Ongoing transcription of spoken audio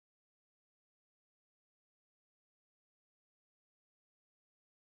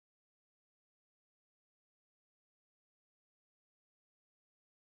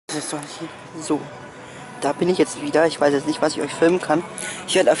So, da bin ich jetzt wieder. Ich weiß jetzt nicht, was ich euch filmen kann.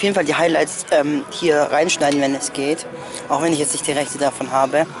 Ich werde auf jeden Fall die Highlights hier reinschneiden, wenn es geht. Auch wenn ich jetzt nicht die Rechte davon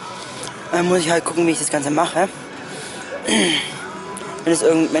habe. Muss ich halt gucken, wie ich das Ganze mache. Wenn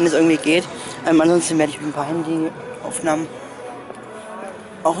es irgendwie geht. Ansonsten werde ich ein paar Handyaufnahmen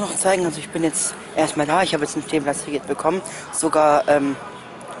auch noch zeigen. Also ich bin jetzt erstmal da. Ich habe jetzt ein Stehplatzticket bekommen. Sogar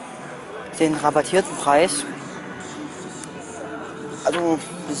den rabattierten Preis. Also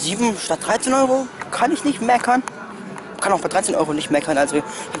 7 statt 13 Euro kann ich nicht meckern. Kann auch bei 13 Euro nicht meckern. Also ich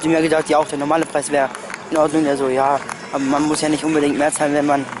hätte mir gedacht, ja auch der normale Preis wäre in Ordnung. Der so, ja, aber man muss ja nicht unbedingt mehr zahlen, wenn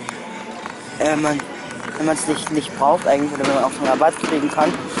man es nicht braucht eigentlich, oder wenn man auch einen Rabatt kriegen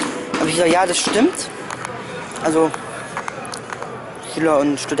kann. Aber ich sage, ja, das stimmt. Also Schüler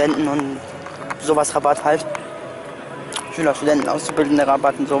und Studenten und sowas Rabatt halt. Schüler, Studenten, Auszubildende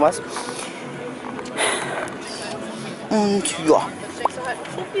Rabatt und sowas. Und ja.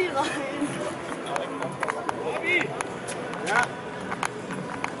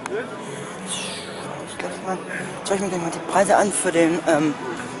 Schau ich mir gleich mal die Preise an für den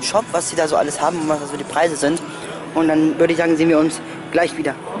Shop, was sie da so alles haben und was so die Preise sind. Und dann würde ich sagen, sehen wir uns gleich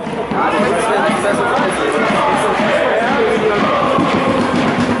wieder.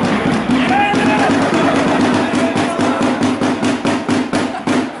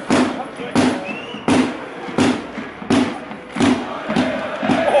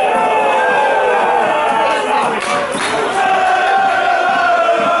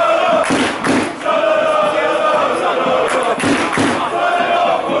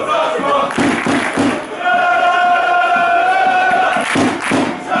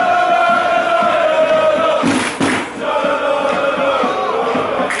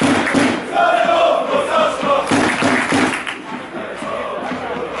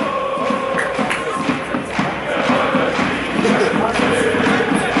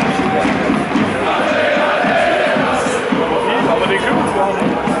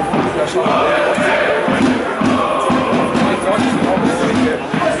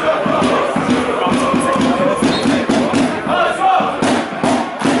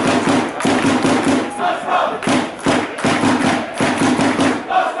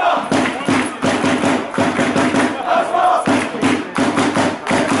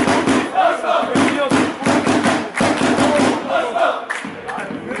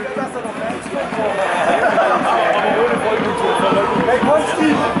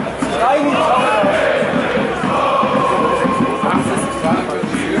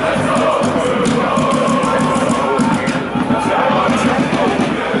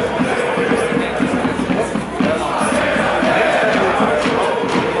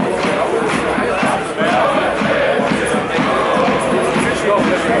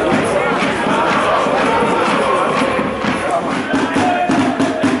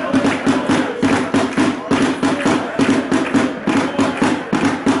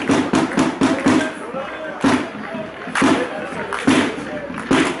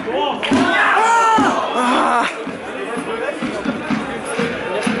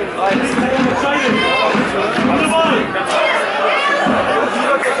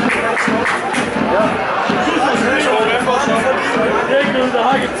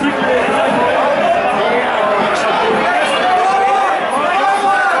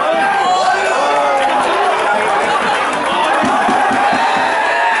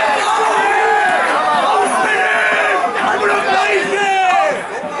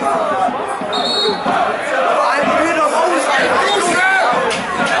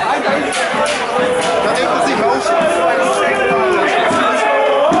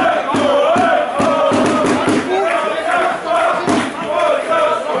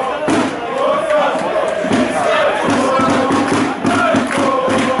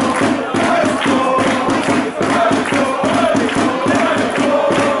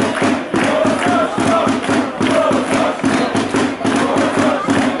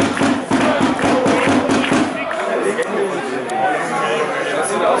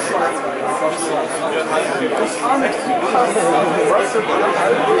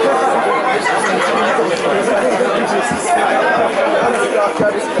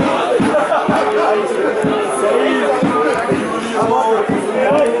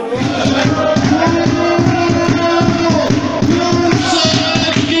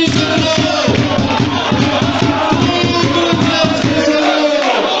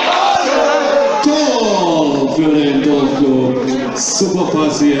 Super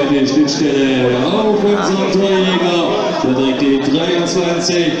Pass hier an die Schnittstelle auf unseren Torjäger. Der trägt die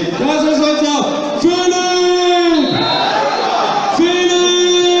 23. Das ist unser Viel! Viel!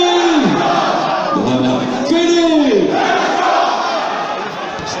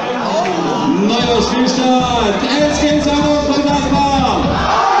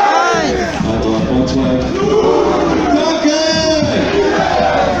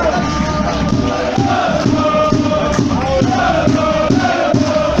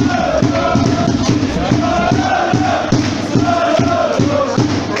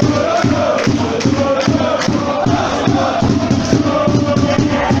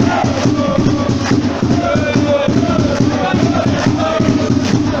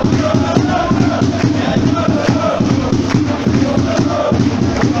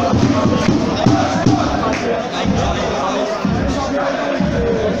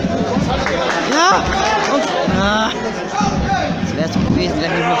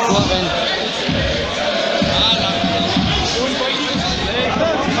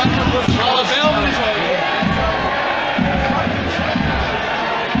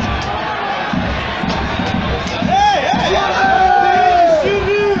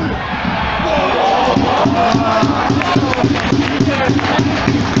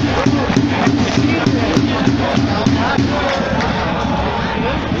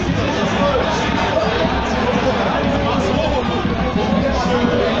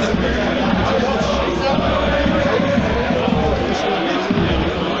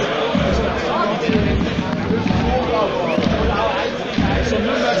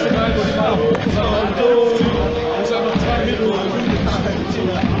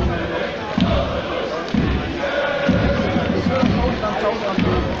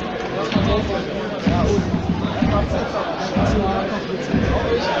 Ja, und